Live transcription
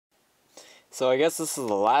So I guess this is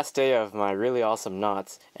the last day of my really awesome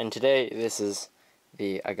knots, and today this is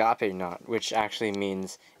the Agape knot, which actually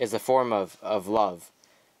means is a form of love,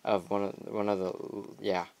 of one of the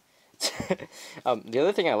yeah. The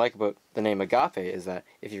other thing I like about the name Agape is that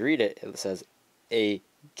if you read it, it says a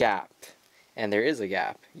gap, and there is a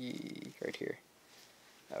gap right here.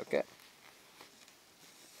 Okay.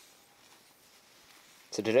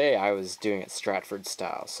 So today I was doing it Stratford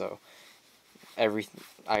style, so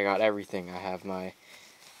I got everything. I have my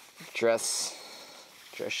dress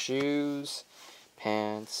shoes,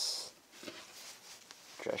 pants,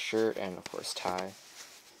 dress shirt, and of course tie.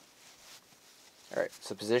 Alright,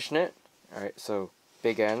 so position it. Alright, so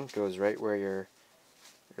big end goes right where your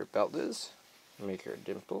belt is. Make your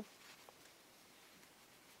dimple.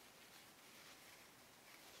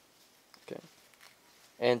 Okay.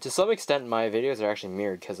 And to some extent my videos are actually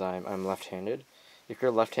mirrored because I'm left-handed. If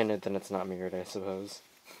you're left-handed, then it's not mirrored, I suppose.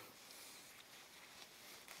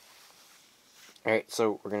 Alright,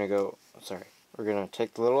 so we're gonna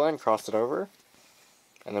take the little end, cross it over,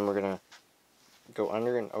 and then we're gonna go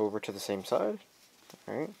under and over to the same side.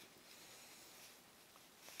 Alright.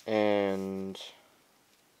 And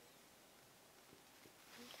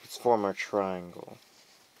let's form our triangle.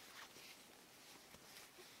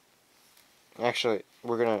 Actually,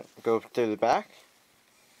 we're gonna go through the back,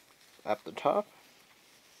 at the top.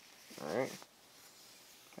 Alright.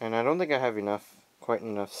 And I don't think I have quite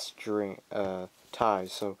enough string,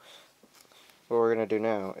 ties, so what we're gonna do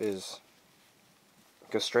now is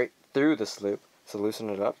go straight through this loop, so loosen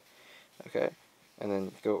it up, okay, and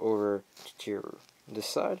then go over to this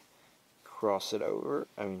side, cross it over,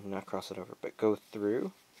 not cross it over, but go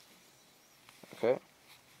through, okay,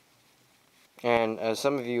 and as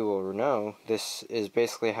some of you will know, this is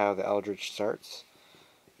basically how the eldritch starts.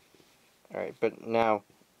 Alright, but now,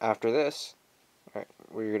 after this, alright,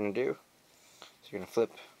 what you're going to do is you're going to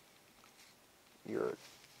flip your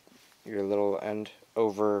little end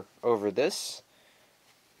over this,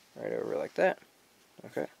 right over like that,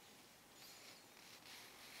 okay,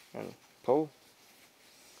 and pull,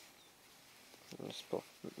 and just pull.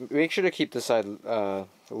 Make sure to keep this side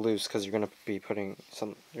loose because you're going to be putting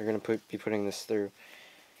this through.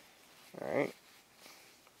 Alright,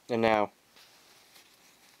 and now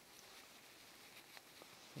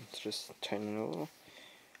let's just tighten it a little.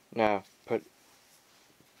 Now put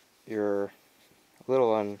your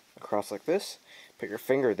little one across like this, put your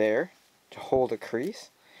finger there to hold a crease,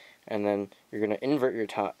 and then you're going to invert your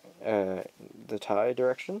the tie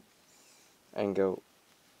direction and go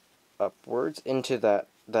upwards into that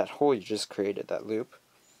hole you just created, that loop,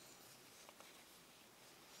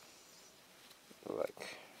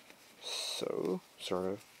 like so, sort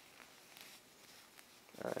of.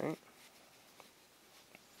 Alright,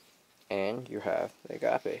 and you have the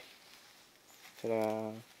Agape.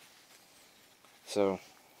 Ta-da! So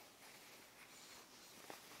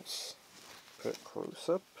let's put it close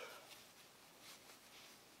up.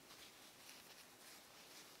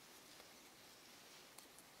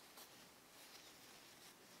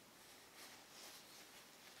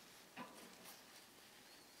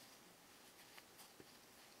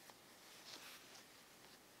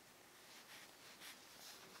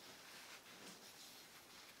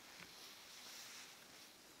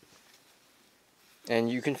 And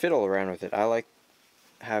you can fiddle around with it. I like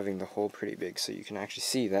having the hole pretty big so you can actually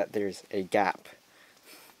see that there's a gap.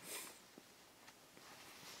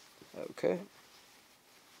 Okay.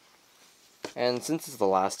 And since it's the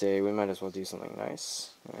last day, we might as well do something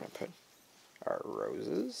nice. We're going to put our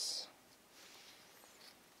roses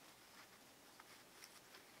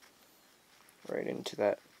right into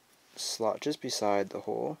that slot just beside the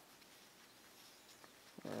hole.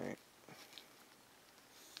 Alright.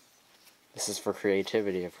 This is for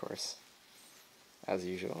creativity, of course, as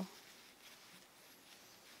usual.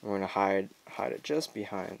 We're going to hide it just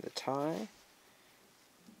behind the tie,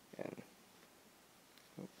 and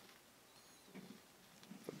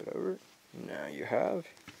flip it over. Now you have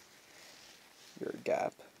your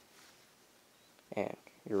gap and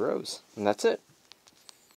your rose, and that's it.